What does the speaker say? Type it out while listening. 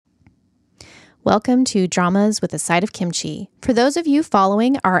Welcome to Dramas with a Side of Kimchi. For those of you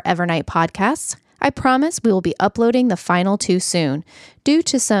following our Evernight podcasts, I promise we will be uploading the final 2 soon. Due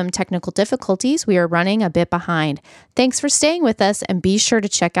to some technical difficulties, we are running a bit behind. Thanks for staying with us, and be sure to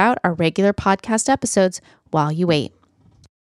check out our regular podcast episodes while you wait.